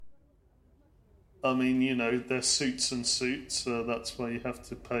I mean, they're suits and suits. That's why you have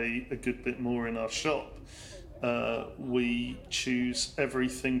to pay a good bit more in our shop. We choose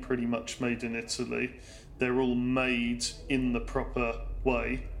everything pretty much made in Italy. They're all made in the proper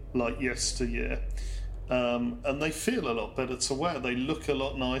way, like yesteryear. And they feel a lot better to wear. They look a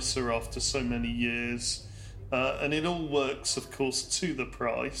lot nicer after so many years. And it all works, of course, to the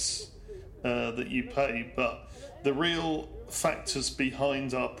price that you pay. But the real factors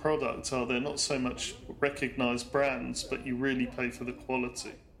behind our product are they're not so much recognised brands, but you really pay for the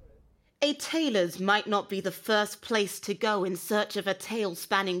quality. A tailor's might not be the first place to go in search of a tale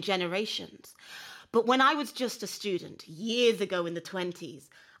spanning generations. But when I was just a student, years ago in the 20s,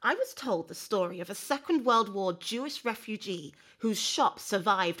 I was told the story of a Second World War Jewish refugee whose shop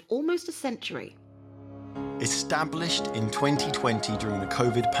survived almost a century. Established in 2020 during the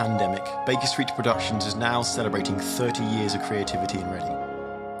COVID pandemic, Baker Street Productions is now celebrating 30 years of creativity in Reading.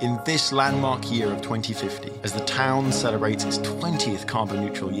 In this landmark year of 2050, as the town celebrates its 20th carbon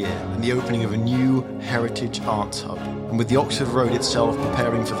neutral year and the opening of a new heritage arts hub, and with the Oxford Road itself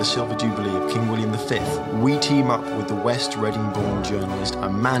preparing for the Silver Jubilee of King William V, we team up with the West Reading-born journalist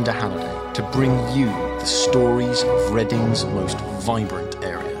Amanda Halliday to bring you the stories of Reading's most vibrant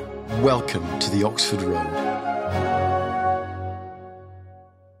area. Welcome to the Oxford Road.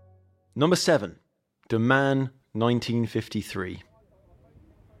 Number 7. Demain, 1953.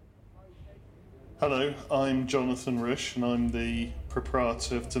 Hello, I'm Jonathan Rush and I'm the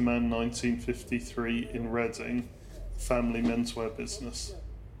proprietor of Demain 1953 in Reading, a family menswear business.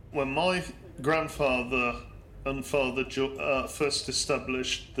 When my grandfather and father first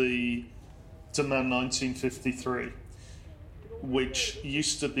established the Demain 1953, which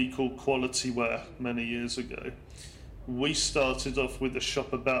used to be called Quality Wear many years ago, we started off with a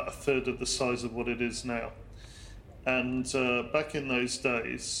shop about a third of the size of what it is now. And back in those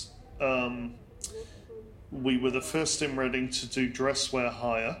days, we were the first in Reading to do dress wear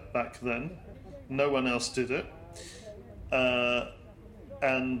hire back then. No one else did it.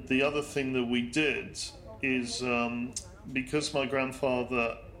 And the other thing that we did is, because my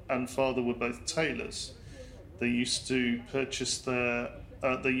grandfather and father were both tailors, they used to purchase a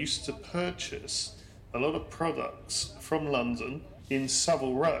lot of products from London in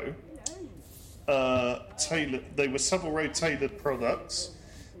Savile Row. They were Savile Row tailored products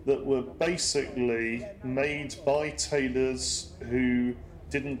that were basically made by tailors who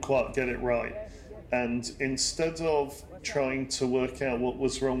didn't quite get it right. And instead of trying to work out what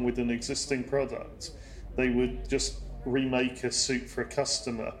was wrong with an existing product, they would just remake a suit for a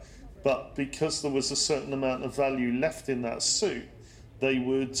customer. But because there was a certain amount of value left in that suit, they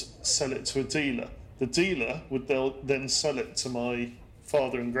would sell it to a dealer. The dealer would then sell it to my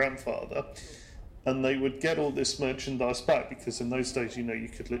father and grandfather, and they would get all this merchandise back, because in those days, you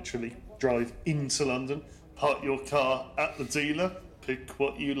could literally drive into London, park your car at the dealer, pick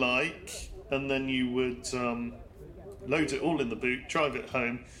what you like, and then you would load it all in the boot, drive it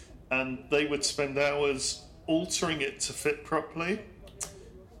home, and they would spend hours altering it to fit properly,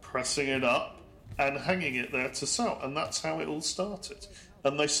 pressing it up, and hanging it there to sell. And that's how it all started.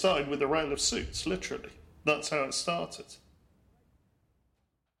 And they started with a rail of suits, literally. That's how it started.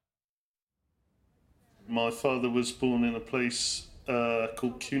 My father was born in a place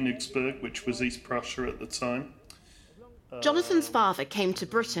called Königsberg, which was East Prussia at the time. Jonathan's father came to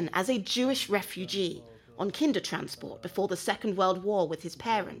Britain as a Jewish refugee on Kindertransport before the Second World War with his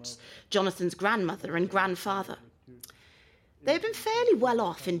parents, Jonathan's grandmother and grandfather. They had been fairly well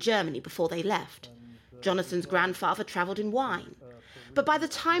off in Germany before they left. Jonathan's grandfather travelled in wine. But by the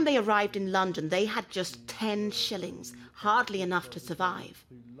time they arrived in London, they had just 10 shillings, hardly enough to survive.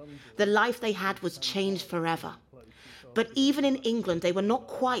 The life they had was changed forever. But even in England, they were not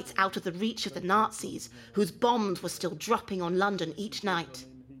quite out of the reach of the Nazis, whose bombs were still dropping on London each night.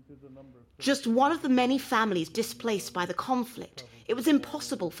 Just one of the many families displaced by the conflict, it was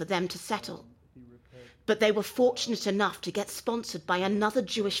impossible for them to settle. But they were fortunate enough to get sponsored by another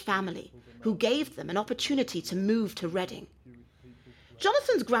Jewish family, who gave them an opportunity to move to Reading.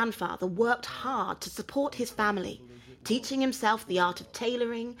 Jonathan's grandfather worked hard to support his family, teaching himself the art of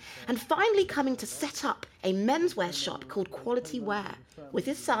tailoring, and finally coming to set up a menswear shop called Quality Wear, with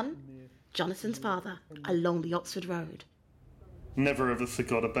his son, Jonathan's father, along the Oxford Road. Never ever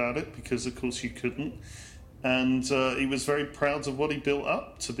forgot about it, because of course you couldn't. And he was very proud of what he built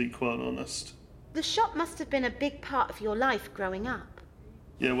up, to be quite honest. The shop must have been a big part of your life growing up.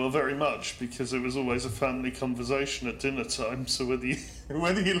 Yeah, well, very much, because it was always a family conversation at dinner time, so whether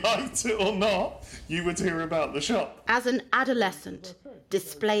you liked it or not, you would hear about the shop. As an adolescent,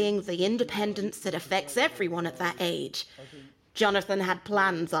 displaying the independence that affects everyone at that age, Jonathan had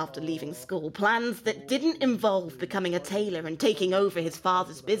plans after leaving school, plans that didn't involve becoming a tailor and taking over his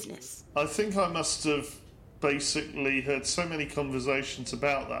father's business. I think I must have basically heard so many conversations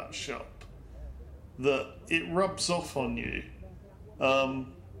about that shop that it rubs off on you.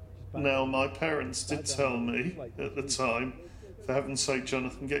 Now, my parents did tell me at the time, for heaven's sake,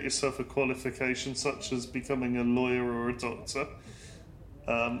 Jonathan, get yourself a qualification such as becoming a lawyer or a doctor.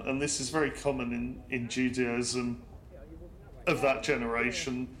 And this is very common in Judaism of that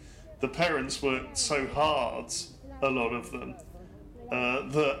generation. The parents worked so hard, a lot of them,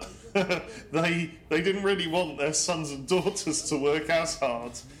 that they didn't really want their sons and daughters to work as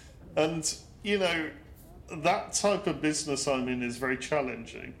hard. And, you know, that type of business I'm in is very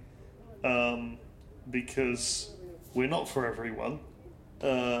challenging, because we're not for everyone.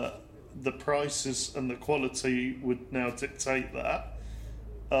 The prices and the quality would now dictate that.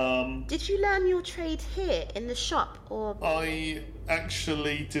 Did you learn your trade here in the shop, or...? I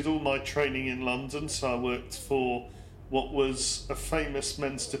actually did all my training in London, so I worked for what was a famous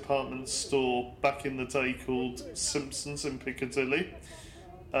men's department store back in the day called Simpson's in Piccadilly.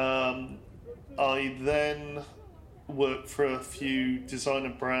 I then worked for a few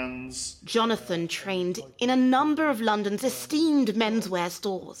designer brands. Jonathan trained in a number of London's esteemed menswear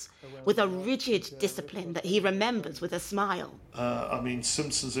stores with a rigid discipline that he remembers with a smile. I mean,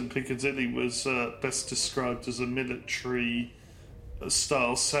 Simpson's in Piccadilly was best described as a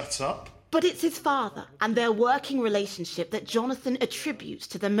military-style setup. But it's his father and their working relationship that Jonathan attributes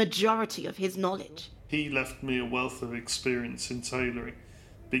to the majority of his knowledge. He left me a wealth of experience in tailoring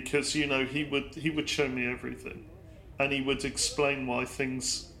because, you know, he would show me everything. And he would explain why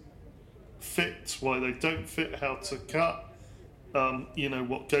things fit, why they don't fit, how to cut, you know,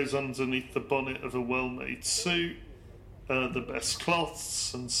 what goes underneath the bonnet of a well-made suit, the best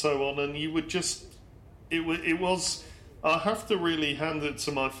cloths, and so on. And you would just... It was... I have to really hand it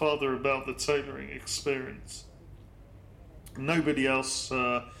to my father about the tailoring experience. Nobody else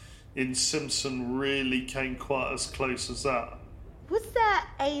in Simpson really came quite as close as that. Was there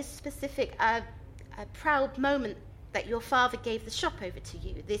a specific, a proud moment that your father gave the shop over to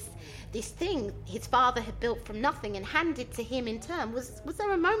you? This thing his father had built from nothing and handed to him in turn. Was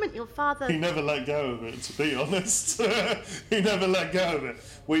there a moment your father... He never let go of it, to be honest. He never let go of it.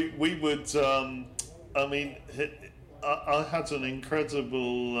 We would... I mean... I had an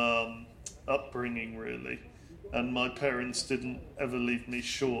incredible upbringing, really, and my parents didn't ever leave me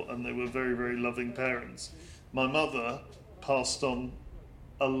short, and they were very, very loving parents. My mother passed on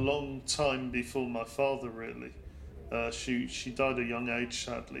a long time before my father, really. She died at a young age,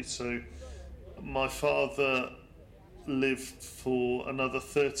 sadly, so my father lived for another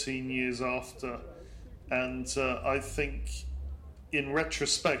 13 years after, and I think... in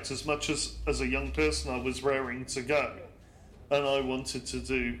retrospect, as much as a young person I was raring to go and I wanted to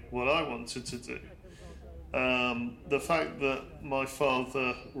do what I wanted to do, the fact that my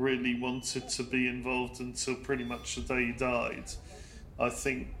father really wanted to be involved until pretty much the day he died, I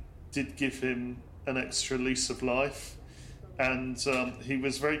think did give him an extra lease of life. And he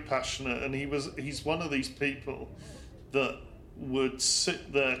was very passionate, and he's one of these people that would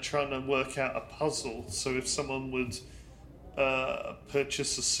sit there trying to work out a puzzle. So if someone would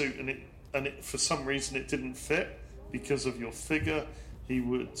purchase a suit and it for some reason it didn't fit because of your figure, he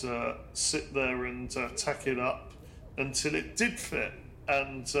would sit there and tack it up until it did fit.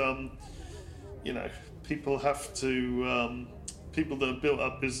 And you know, people have to people that have built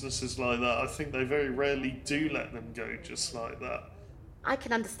up businesses like that, I think they very rarely do let them go just like that. I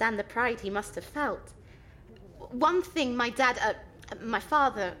can understand the pride he must have felt. One thing my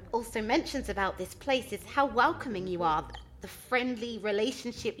father also mentions about this place is how welcoming you are, the friendly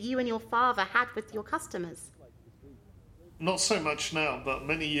relationship you and your father had with your customers. Not so much now, but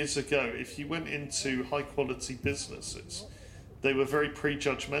many years ago, if you went into high-quality businesses, they were very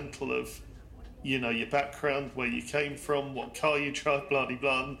prejudgmental of, you know, your background, where you came from, what car you drive,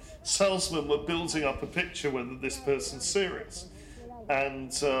 blah-de-blah. And salesmen were building up a picture whether this person's serious.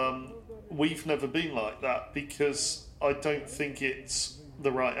 And we've never been like that because I don't think it's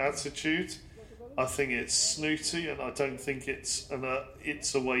the right attitude. I think it's snooty, and I don't think it's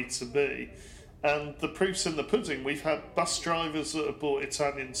a way to be. And the proof's in the pudding. We've had bus drivers that have bought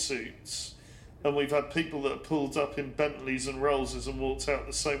Italian suits, and we've had people that have pulled up in Bentleys and Rollses and walked out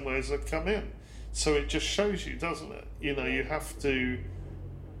the same way as they've come in. So it just shows you, doesn't it? You know, you have to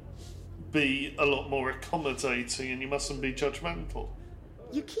be a lot more accommodating, and you mustn't be judgmental.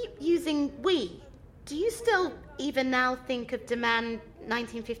 You keep using we. Do you still, even now, think of Demain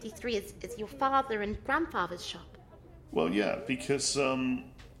 1953 as your father and grandfather's shop? Well, yeah, because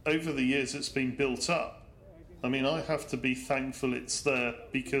over the years it's been built up. I mean, I have to be thankful it's there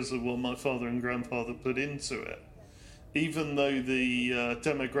because of what my father and grandfather put into it. Even though the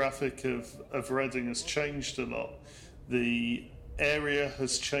demographic of Reading has changed a lot, the area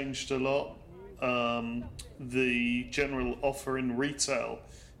has changed a lot, the general offer in retail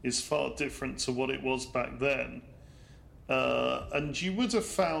is far different to what it was back then. And you would have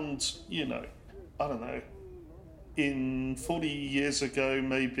found, I don't know, in 40 years ago,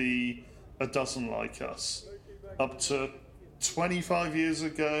 maybe a dozen like us. Up to 25 years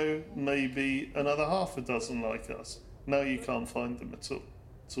ago, maybe another half a dozen like us. Now you can't find them at all.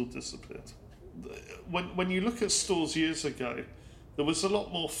 It's all disappeared. When you look at stores years ago, there was a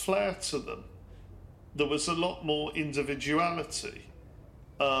lot more flair to them. There was a lot more individuality.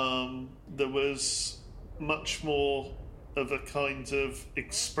 There was much more of a kind of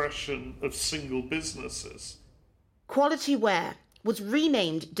expression of single businesses. Quality Wear was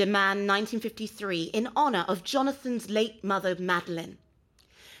renamed Demain 1953 in honour of Jonathan's late mother, Madeline.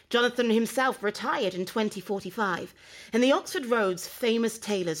 Jonathan himself retired in 2045, and the Oxford Road's famous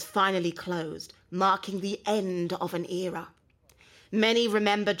tailors finally closed, marking the end of an era. Many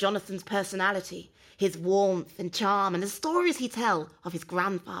remember Jonathan's personality, his warmth and charm, and the stories he tells of his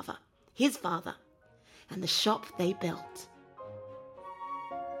grandfather, his father, and the shop they built.